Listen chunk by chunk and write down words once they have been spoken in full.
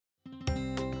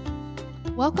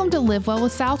Welcome to Live Well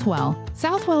with Southwell.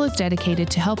 Southwell is dedicated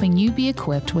to helping you be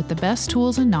equipped with the best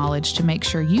tools and knowledge to make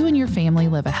sure you and your family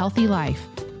live a healthy life.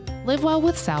 Live Well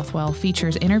with Southwell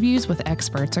features interviews with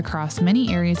experts across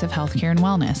many areas of healthcare and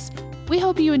wellness. We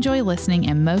hope you enjoy listening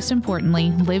and, most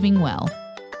importantly, living well.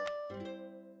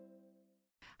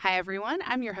 Hi, everyone.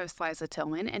 I'm your host, Liza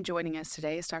Tillman, and joining us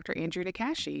today is Dr. Andrew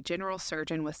Nackashi, General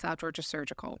Surgeon with South Georgia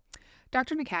Surgical.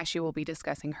 Dr. Nackashi will be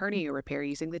discussing hernia repair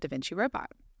using the Da Vinci robot.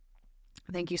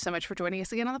 Thank you so much for joining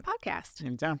us again on the podcast.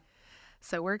 Anytime.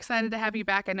 So we're excited to have you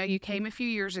back. I know you came a few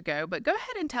years ago, but go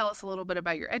ahead and tell us a little bit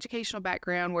about your educational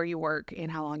background, where you work,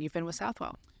 and how long you've been with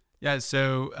Southwell. Yeah,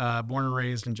 so born and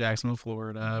raised in Jacksonville,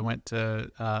 Florida. I went to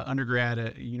undergrad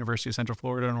at University of Central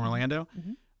Florida in Orlando,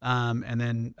 and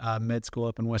then med school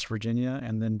up in West Virginia,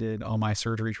 and then did all my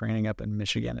surgery training up in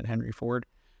Michigan at Henry Ford,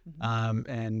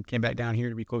 and came back down here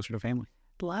to be closer to family.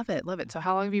 Love it, love it. So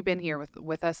how long have you been here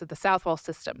with us at the Southwell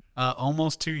system?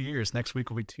 Almost 2 years. Next week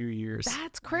will be 2 years.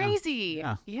 That's crazy.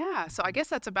 Yeah. So I guess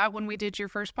that's about when we did your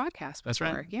first podcast before. That's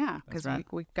right. Yeah, because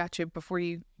we got you before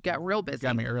you got real busy.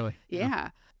 Got me early. Yeah.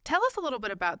 Tell us a little bit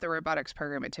about the robotics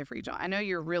program at Tiff Regional. I know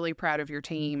you're really proud of your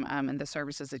team and the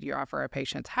services that you offer our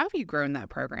patients. How have you grown that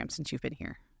program since you've been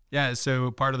here? Yeah,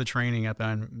 so part of the training up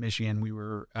in Michigan, we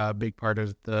were a big part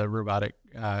of the robotic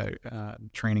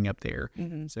training up there.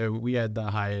 So we had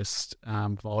the highest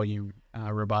volume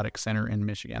robotic center in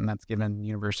Michigan. That's given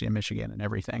University of Michigan and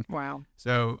everything. Wow.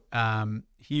 So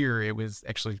here it was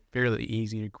actually fairly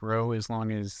easy to grow as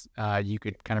long as you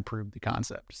could kind of prove the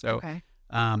concept. So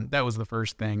that was the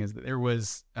first thing, is that there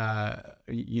was,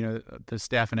 the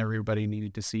staff and everybody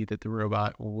needed to see that the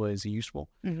robot was useful.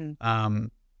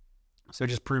 So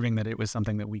just proving that it was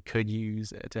something that we could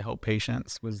use to help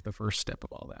patients was the first step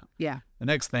of all that. Yeah. The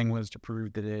next thing was to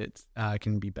prove that it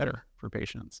can be better for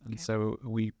patients. And so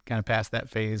we kind of passed that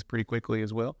phase pretty quickly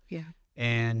as well. Yeah.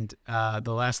 And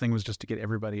the last thing was just to get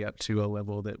everybody up to a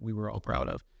level that we were all proud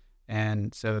of.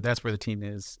 And so that's where the team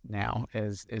is now,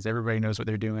 is everybody knows what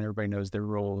they're doing, everybody knows their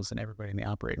roles, and everybody in the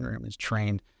operating room is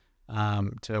trained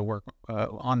to work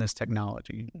on this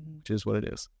technology, which is what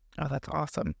it is. Oh, that's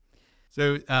awesome.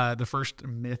 So the first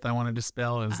myth I want to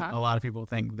dispel is a lot of people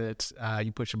think that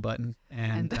you push a button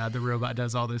and the robot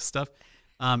does all this stuff.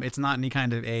 It's not any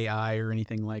kind of AI or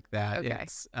anything like that. Okay.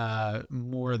 It's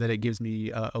more that it gives me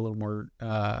a little more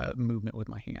movement with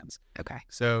my hands. Okay.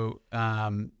 So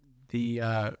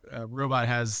the robot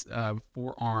has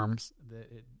 4 arms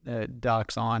that it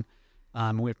docks on.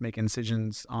 We have to make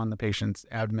incisions on the patient's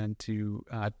abdomen to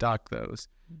dock those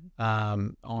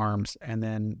arms. And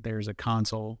then there's a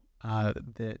console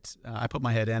that I put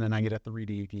my head in, and I get a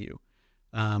 3D view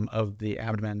of the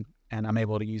abdomen, and I'm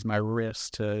able to use my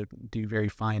wrist to do very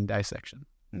fine dissection.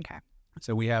 Okay.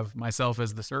 So we have myself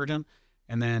as the surgeon,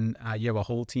 and then you have a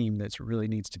whole team that really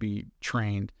needs to be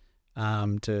trained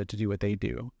to do what they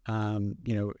do.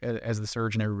 As the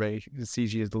surgeon, everybody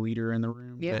sees you as the leader in the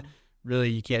room. Yeah. But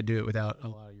really, you can't do it without a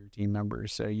lot of your team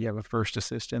members. So you have a first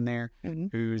assist in there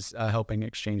who's helping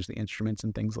exchange the instruments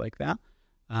and things like that.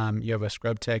 You have a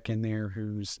scrub tech in there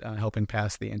who's helping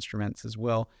pass the instruments as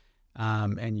well.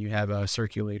 And you have a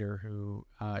circulator who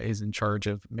is in charge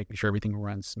of making sure everything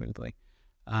runs smoothly.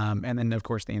 And then, of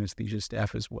course, the anesthesia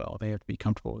staff as well. They have to be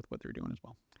comfortable with what they're doing as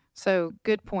well. So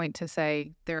good point to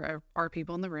say there are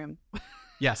people in the room.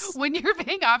 Yes. When you're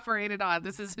being operated on,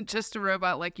 this isn't just a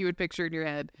robot like you would picture in your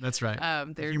head. That's right.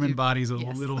 The human body's a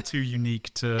little too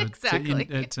unique to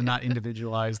to not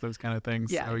individualize those kind of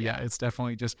things. Yeah, so it's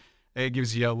definitely just, it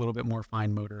gives you a little bit more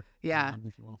fine motor. Yeah. If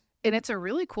you will. And it's a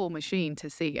really cool machine to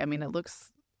see. I mean, it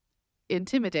looks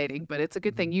intimidating, but it's a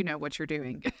good thing you know what you're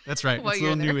doing. That's right. It's a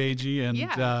little new agey,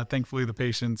 and thankfully the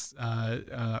patients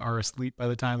are asleep by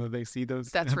the time that they see those.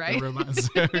 That's right. The robots.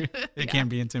 So it can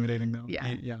be intimidating though.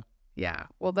 Yeah.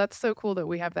 Well, that's so cool that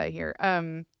we have that here.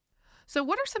 So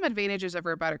what are some advantages of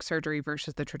robotic surgery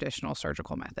versus the traditional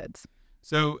surgical methods?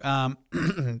 So,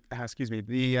 excuse me,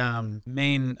 the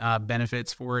main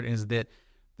benefits for it is that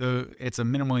it's a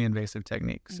minimally invasive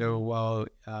technique. So while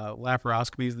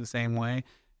laparoscopy is the same way,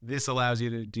 this allows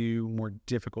you to do more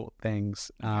difficult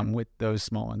things with those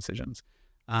small incisions.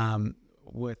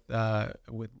 With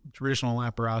traditional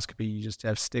laparoscopy, you just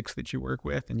have sticks that you work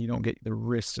with, and you don't get the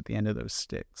wrists at the end of those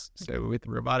sticks. So with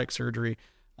robotic surgery,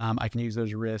 I can use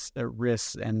those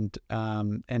wrists and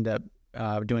end up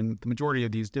doing the majority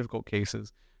of these difficult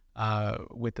cases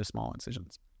with the small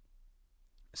incisions.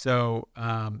 So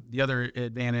the other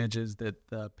advantage is that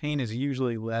the pain is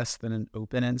usually less than an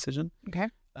open incision. Okay.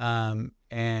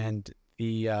 And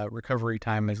the recovery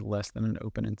time is less than an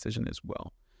open incision as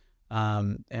well.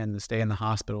 And the stay in the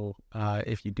hospital,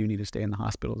 if you do need to stay in the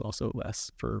hospital, is also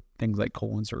less for things like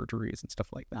colon surgeries and stuff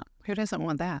like that. Who doesn't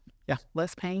want that? Yeah.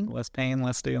 Less pain? Less pain,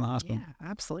 less stay in the hospital. Yeah,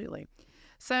 absolutely.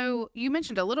 So you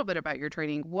mentioned a little bit about your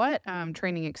training. What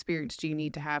training experience do you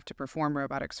need to have to perform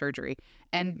robotic surgery?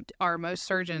 And are most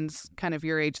surgeons kind of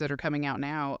your age that are coming out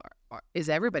now, is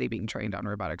everybody being trained on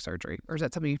robotic surgery, or is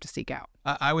that something you have to seek out?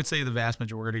 I would say the vast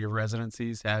majority of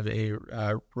residencies have a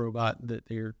robot that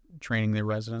they're training their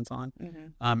residents on.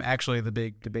 Mm-hmm. Actually, the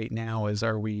big debate now is,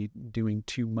 are we doing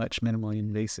too much minimally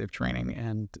invasive training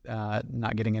and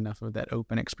not getting enough of that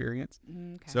open experience?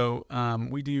 Okay. So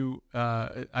we do,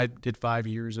 I did 5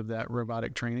 years of that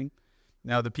robotic training.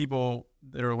 Now, the people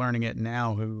that are learning it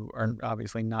now who are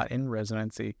obviously not in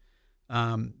residency,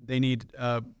 they need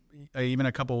even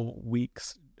a couple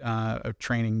weeks of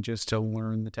training just to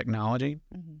learn the technology.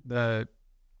 Mm-hmm.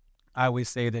 I always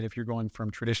say that if you're going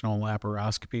from traditional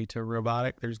laparoscopy to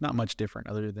robotic, there's not much different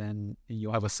other than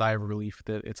you'll have a sigh of relief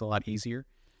that it's a lot easier.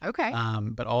 Okay.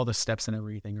 But all the steps and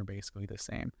everything are basically the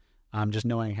same. Just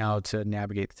knowing how to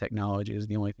navigate the technology is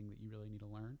the only thing that you really need to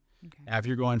learn. Okay. If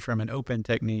you're going from an open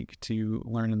technique to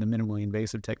learning the minimally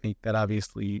invasive technique, that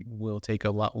obviously will take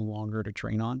a lot longer to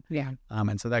train on. Yeah.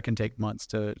 And so that can take months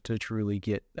to truly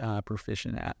get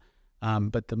proficient at.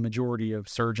 But the majority of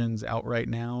surgeons out right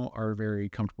now are very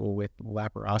comfortable with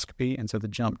laparoscopy, and so the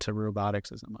jump to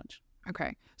robotics isn't much.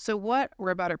 Okay. So what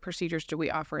robotic procedures do we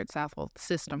offer at Southwell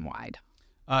system-wide?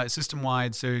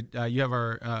 System-wide, so you have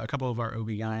a couple of our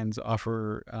OB-GYNs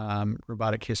offer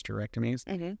robotic hysterectomies,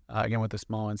 again with the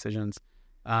small incisions.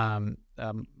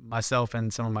 Myself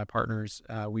and some of my partners,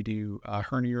 we do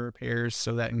hernia repairs,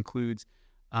 so that includes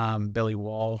belly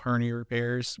wall hernia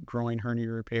repairs, groin hernia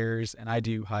repairs, and I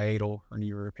do hiatal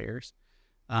hernia repairs.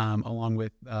 Along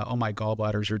with all my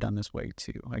gallbladders are done this way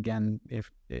too. Again, if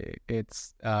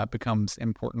it's becomes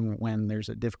important when there's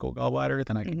a difficult gallbladder,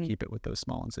 then I can keep it with those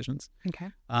small incisions. Okay.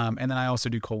 And then I also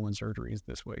do colon surgeries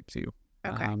this way too,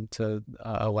 to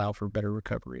allow for better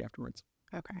recovery afterwards.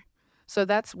 Okay. So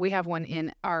we have one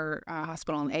in our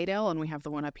hospital in Adel, and we have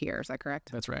the one up here. Is that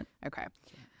correct? That's right. Okay.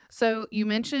 So you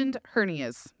mentioned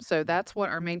hernias. So that's what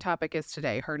our main topic is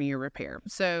today, hernia repair.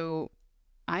 So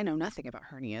I know nothing about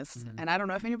hernias, and I don't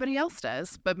know if anybody else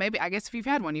does, but maybe, I guess if you've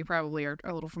had one, you probably are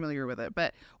a little familiar with it.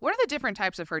 But what are the different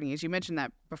types of hernias? You mentioned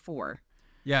that before.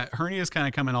 Yeah, hernias kind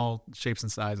of come in all shapes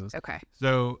and sizes. Okay.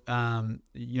 So,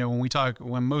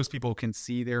 when most people can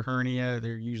see their hernia,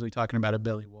 they're usually talking about a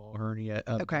belly wall hernia,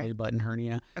 a belly button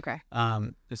hernia. Okay.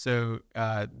 So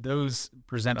those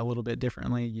present a little bit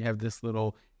differently. You have this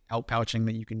little outpouching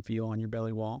that you can feel on your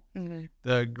belly wall. Mm-hmm.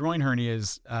 The groin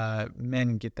hernias,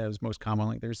 men get those most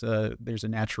commonly. There's a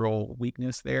natural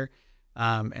weakness there.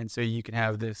 And so you can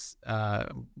have this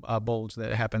bulge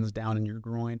that happens down in your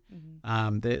groin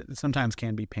that sometimes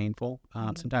can be painful.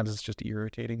 Sometimes it's just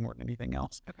irritating more than anything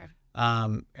else. Okay.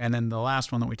 And then the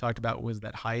last one that we talked about was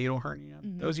that hiatal hernia.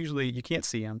 Those usually, you can't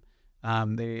see them.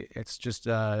 It's just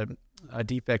a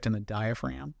defect in the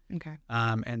diaphragm. Okay.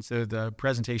 And so the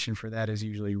presentation for that is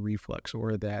usually reflux,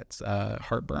 or that's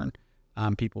heartburn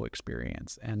people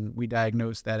experience. And we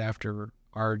diagnose that after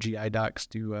our GI docs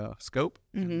do a scope,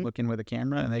 look in with a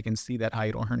camera, and they can see that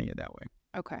hiatal hernia that way.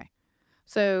 Okay.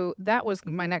 So that was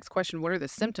my next question. What are the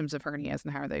symptoms of hernias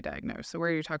and how are they diagnosed? So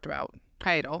where you talked about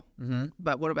hiatal,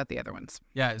 but what about the other ones?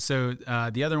 Yeah, so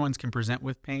the other ones can present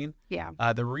with pain. Yeah.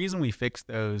 The reason we fix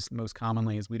those most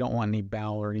commonly is we don't want any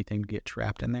bowel or anything to get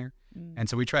trapped in there. And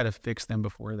so we try to fix them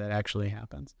before that actually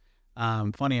happens.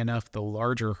 Funny enough, the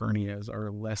larger hernias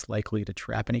are less likely to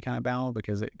trap any kind of bowel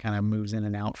because it kind of moves in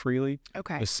and out freely.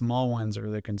 Okay. The small ones are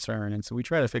the concern, and so we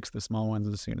try to fix the small ones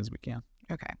as soon as we can.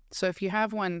 Okay. So if you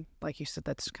have one, like you said,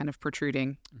 that's kind of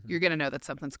protruding, you're going to know that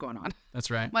something's going on. That's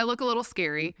right. Might look a little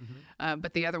scary,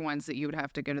 but the other ones that you would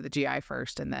have to go to the GI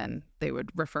first, and then they would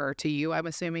refer to you, I'm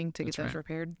assuming, to get those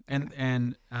repaired.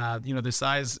 And the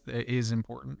size is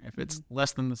important. If it's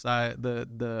less than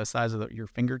the size of your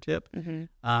fingertip, then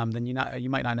you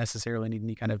might not necessarily need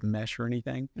any kind of mesh or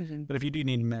anything. But if you do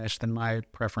need mesh, then my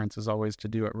preference is always to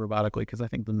do it robotically, because I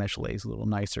think the mesh lays a little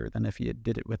nicer than if you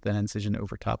did it with an incision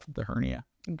over top of the hernia.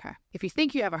 Okay. If you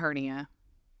think you have a hernia,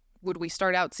 would we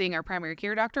start out seeing our primary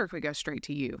care doctor, or if we go straight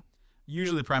to you?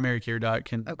 Usually the primary care doc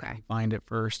can find it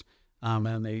first,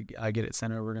 and I get it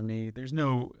sent over to me. There's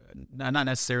not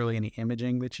necessarily any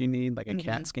imaging that you need, like a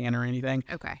CAT scan or anything.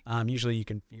 Okay. Usually you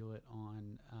can feel it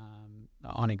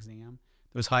on exam.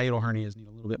 Those hiatal hernias need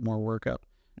a little bit more workup,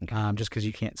 just because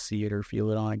you can't see it or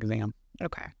feel it on exam.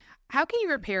 Okay. How can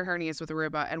you repair hernias with a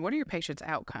robot, and what are your patients'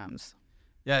 outcomes?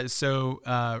 Yeah, so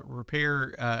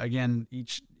repair, again,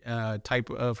 each type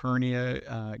of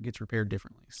hernia gets repaired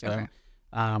differently. So, Okay.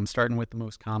 Starting with the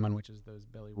most common, which is those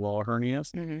belly wall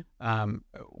hernias.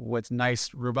 What's nice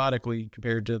robotically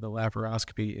compared to the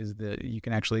laparoscopy is that you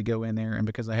can actually go in there, and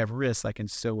because I have wrists, I can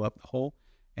sew up the hole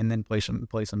and then place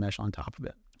a mesh on top of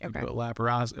it. Okay. If you do it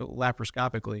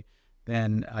laparoscopically,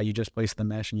 then you just place the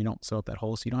mesh and you don't sew up that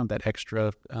hole, so you don't have that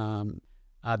extra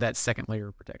that second layer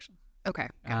of protection. Okay.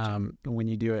 Gotcha. When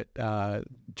you do it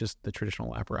just the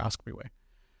traditional laparoscopy way.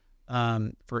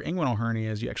 For inguinal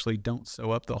hernias, you actually don't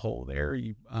sew up the hole there.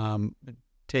 You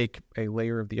take a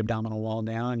layer of the abdominal wall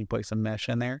down, you place a mesh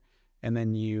in there, and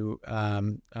then you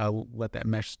let that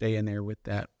mesh stay in there with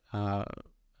that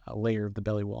layer of the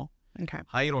belly wall. Okay.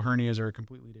 Hiatal hernias are a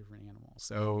completely different animal.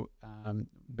 So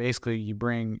basically, you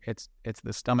bring it's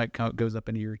the stomach goes up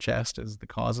into your chest as the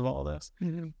cause of all this.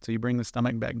 So you bring the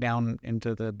stomach back down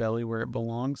into the belly where it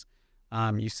belongs.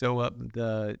 You sew up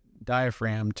the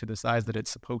diaphragm to the size that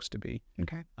it's supposed to be.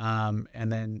 Okay.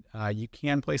 And then you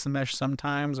can place a mesh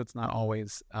sometimes. It's not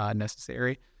always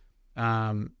necessary.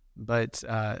 But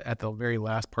at the very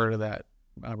last part of that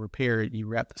repair, you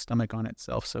wrap the stomach on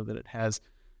itself so that it has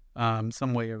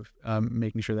some way of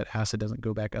making sure that acid doesn't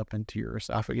go back up into your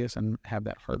esophagus and have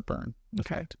that heartburn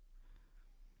effect.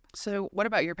 So what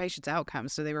about your patients'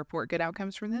 outcomes? Do they report good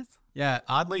outcomes from this? Yeah,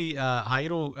 oddly,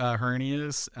 hiatal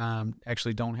hernias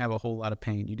actually don't have a whole lot of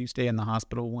pain. You do stay in the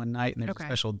hospital one night, and there's a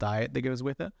special diet that goes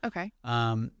with it. Okay.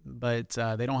 But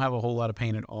they don't have a whole lot of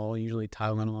pain at all. Usually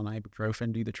Tylenol and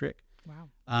ibuprofen do the trick.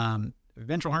 Wow.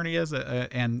 Ventral hernias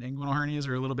and inguinal hernias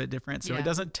are a little bit different. So it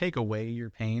doesn't take away your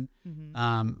pain,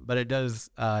 but it does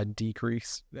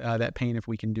decrease that pain if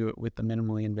we can do it with the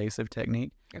minimally invasive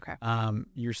technique. Okay.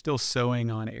 You're still sewing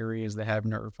on areas that have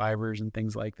nerve fibers and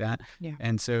things like that. Yeah.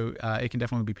 And so it can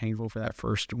definitely be painful for that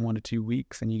first 1 to 2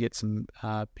 weeks, and you get some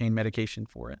pain medication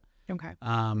for it. Okay.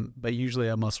 But usually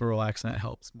a muscle relaxant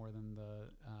helps more than the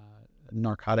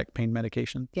narcotic pain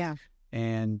medication. Yeah.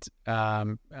 And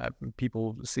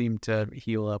people seem to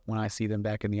heal up when I see them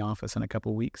back in the office in a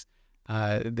couple of weeks.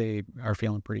 They are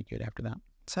feeling pretty good after that.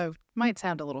 So might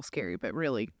sound a little scary, but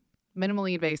really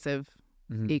minimally invasive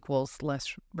equals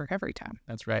less recovery time.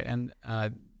 That's right. And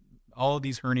all of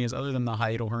these hernias, other than the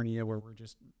hiatal hernia where we're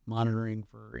just monitoring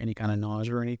for any kind of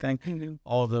nausea or anything,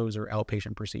 all of those are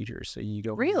outpatient procedures. So you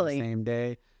go the same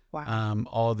day. Wow.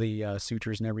 All the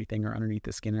sutures and everything are underneath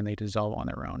the skin and they dissolve on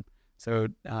their own. So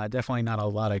definitely not a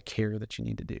lot of care that you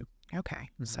need to do. Okay.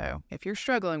 So if you're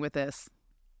struggling with this,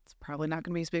 it's probably not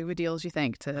going to be as big of a deal as you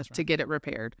think to get it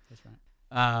repaired. That's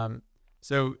right.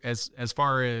 So as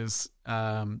far as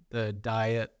the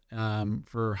diet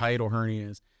for hiatal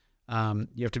hernias,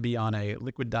 you have to be on a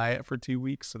liquid diet for 2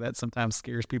 weeks. So that sometimes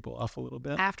scares people off a little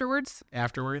bit. Afterwards?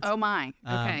 Oh my.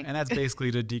 Okay. And that's basically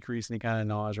to decrease any kind of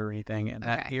nausea or anything. And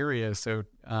that area is so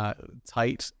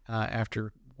tight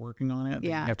after working on it,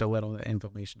 you have to let all the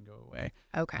inflammation go away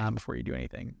before you do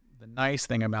anything. The nice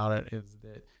thing about it is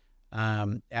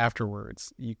that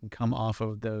afterwards you can come off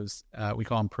of those, we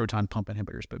call them proton pump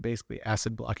inhibitors, but basically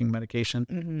acid blocking medication.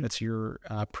 That's your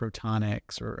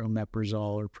Protonix or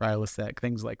omeprazole or Prilosec,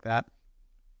 things like that.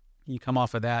 You come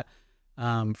off of that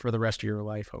for the rest of your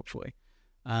life, hopefully.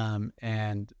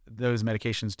 And those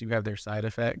medications do have their side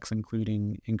effects,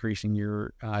 including increasing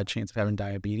your chance of having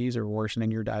diabetes or worsening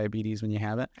your diabetes when you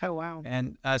have it. Oh, wow.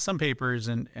 And some papers,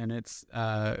 and it's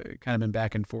kind of been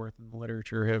back and forth in the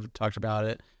literature, have talked about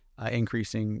it,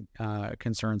 increasing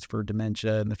concerns for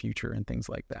dementia in the future and things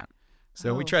like that.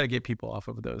 So we try to get people off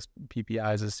of those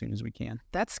PPIs as soon as we can.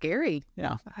 That's scary.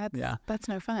 Yeah. That's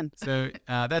no fun. So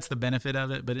that's the benefit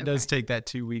of it, but it does take that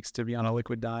 2 weeks to be on a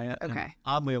liquid diet. Okay. And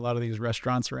oddly, a lot of these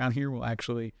restaurants around here will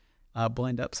actually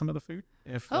blend up some of the food.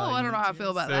 I don't know how I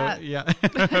feel about that. Yeah.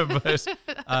 But,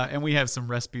 and we have some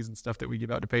recipes and stuff that we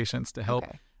give out to patients to help.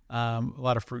 A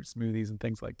lot of fruit smoothies and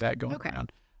things like that going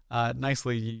around.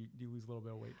 Nicely, you lose a little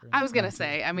bit of weight. I was going to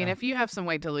say, I mean, if you have some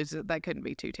weight to lose, that couldn't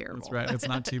be too terrible. That's right. It's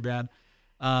not too bad.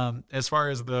 As far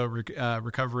as the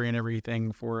recovery and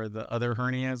everything for the other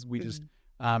hernias, we just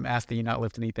ask that you not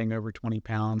lift anything over 20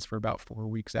 pounds for about 4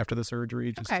 weeks after the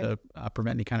surgery, just to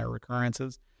prevent any kind of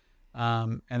recurrences.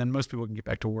 And then most people can get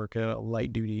back to work at a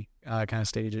light duty kind of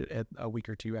stage at a week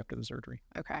or two after the surgery.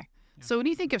 Okay. Yeah. So when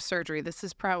you think of surgery, these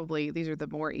are the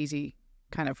more easy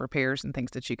kind of repairs and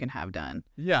things that you can have done.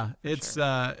 Yeah, it's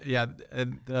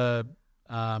the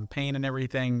pain and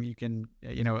everything. You can,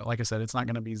 like I said, it's not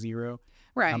going to be zero.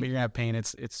 Right. But you're gonna have pain.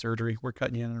 It's surgery. We're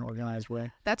cutting you in an organized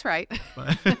way. That's right.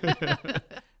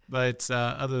 But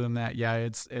other than that,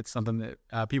 it's something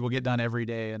that people get done every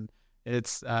day, and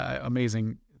it's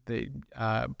amazing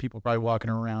people probably walking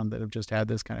around that have just had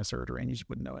this kind of surgery and you just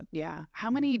wouldn't know it. Yeah. How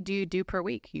many do you do per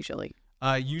week usually?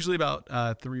 Usually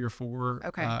about 3 or 4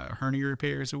 hernia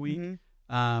repairs a week.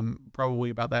 Mm-hmm. Probably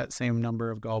about that same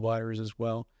number of gallbladders as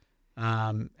well.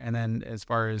 And then as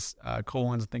far as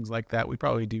colons and things like that, we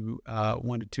probably do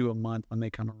 1 to 2 a month when they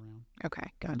come around.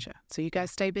 Okay, gotcha. So you guys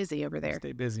stay busy over there.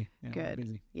 Stay busy. Yeah, good.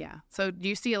 Busy. Yeah. So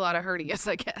you see a lot of hernias,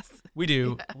 I guess. We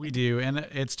do. Yeah. We do. And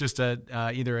it's just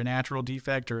either a natural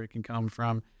defect or it can come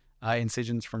from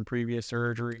incisions from previous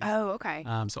surgery. Oh, okay.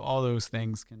 So all those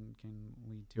things can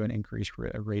lead to an increased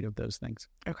rate of those things.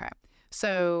 Okay.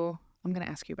 So I'm going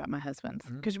to ask you about my husband's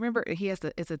because remember he has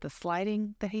is it the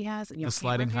sliding that he has? The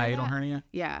sliding hiatal hernia?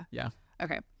 Yeah. Yeah.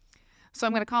 Okay. So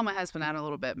I'm going to call my husband out a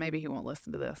little bit. Maybe he won't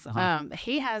listen to this. We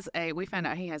found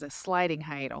out he has a sliding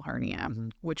hiatal hernia,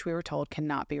 which we were told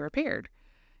cannot be repaired.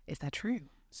 Is that true?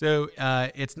 So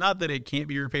it's not that it can't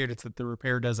be repaired. It's that the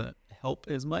repair doesn't help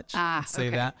as much. Let's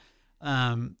say that.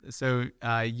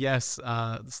 Yes,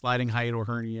 the sliding hiatal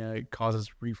hernia causes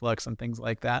reflux and things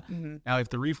like that. Mm-hmm. Now, if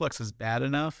the reflux is bad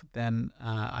enough, then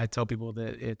I tell people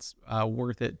that it's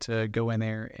worth it to go in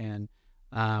there and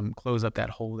close up that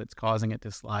hole that's causing it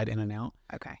to slide in and out.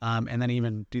 Okay. And then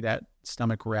even do that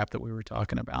stomach wrap that we were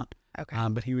talking about. Okay.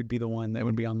 But he would be the one that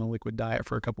would be on the liquid diet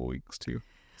for a couple of weeks too.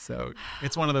 So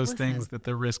it's one of those things that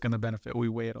the risk and the benefit, we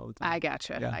weigh it all the time. I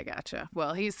gotcha.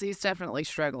 Well, he's definitely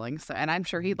struggling. So, and I'm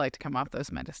sure he'd like to come off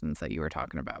those medicines that you were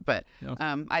talking about. But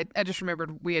I just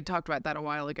remembered we had talked about that a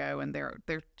while ago, and there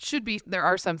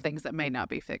are some things that may not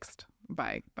be fixed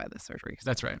by the surgery.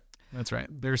 That's right.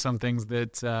 There's some things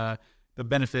that the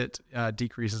benefit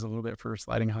decreases a little bit for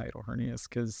sliding hiatal hernias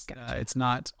because it's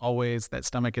not always, that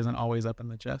stomach isn't always up in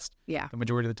the chest. Yeah. The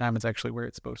majority of the time it's actually where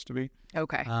it's supposed to be.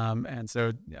 Okay. And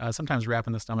so sometimes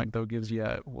wrapping the stomach, though, gives you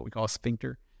what we call a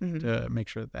sphincter to make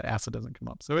sure that acid doesn't come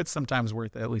up. So it's sometimes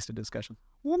worth at least a discussion.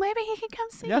 Well, maybe he can come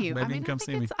see you. Maybe he can come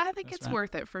see me. I think it's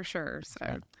worth it for sure.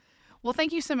 So. Well,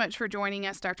 thank you so much for joining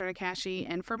us, Dr. Nackashi.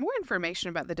 And for more information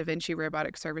about the Da Vinci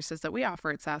robotic services that we offer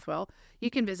at Southwell,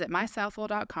 you can visit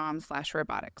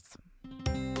mysouthwell.com/robotics.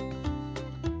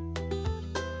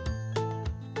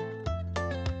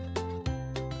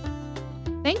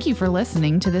 Thank you for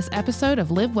listening to this episode of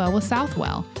Live Well with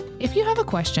Southwell. If you have a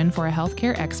question for a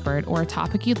healthcare expert or a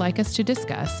topic you'd like us to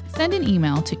discuss, send an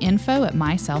email to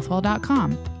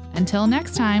info@mysouthwell.com. Until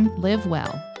next time, live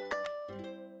well.